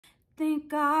Thank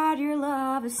God your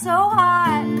love is so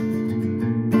hot.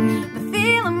 The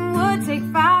feeling would take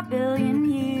 5 billion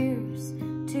years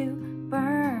to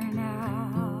burn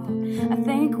out. I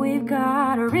think we've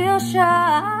got a real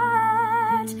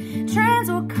shot.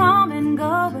 Trends will come and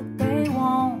go, but they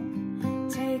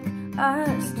won't take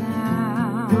us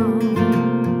down.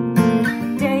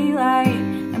 Daylight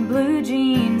and blue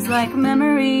jeans, like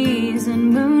memories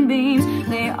and moonbeams,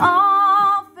 they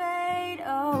all fade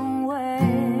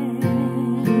away.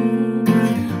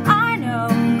 I know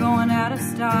I'm going out of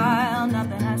style,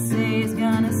 nothing I say is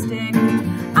gonna stick.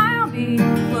 I'll be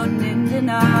floating in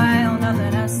denial,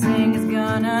 nothing I sing is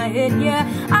gonna hit. Yeah,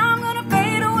 I'm gonna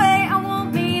fade away, I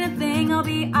won't mean a thing, I'll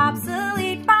be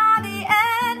obsolete by the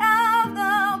end of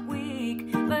the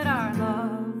week, but our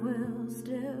love will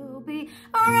still be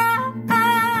around,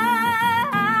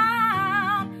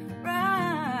 round.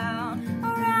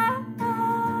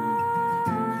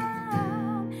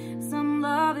 Some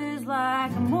love is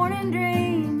like a morning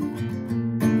dream,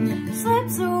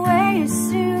 slips away as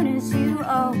soon as you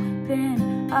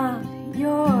open up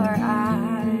your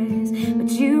eyes, but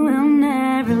you will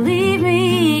never leave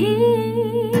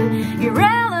me. You're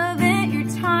relevant, you're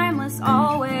timeless,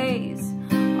 always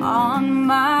on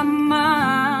my mind.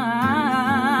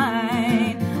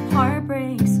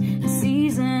 Heartbreaks,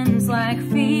 seasons like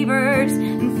fevers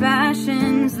and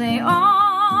fashions, they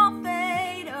all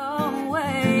fade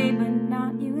away, but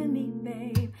not you and me,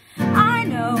 babe. I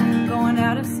know, going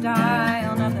out of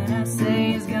style, nothing I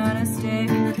say is gonna stick.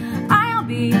 I'll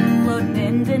be floating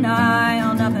in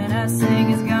denial, nothing I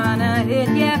sing is gonna hit.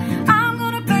 Yeah, I'm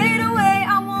gonna fade away,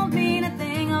 I won't mean a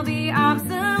thing, I'll be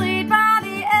obsolete by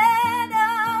the end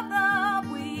of the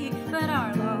week, but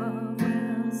our love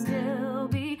will still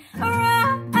be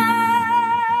around,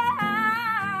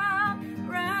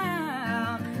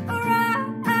 round, around.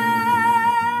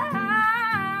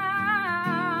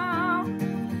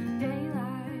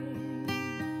 Daylight,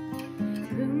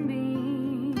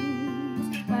 moonbeams,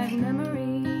 like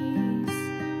memories,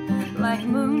 like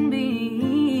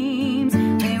moonbeams,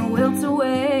 they wilt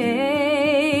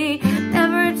away,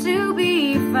 never to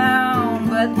be found,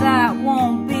 but that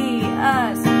won't be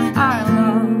us. Our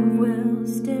love will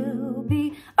still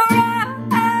be around.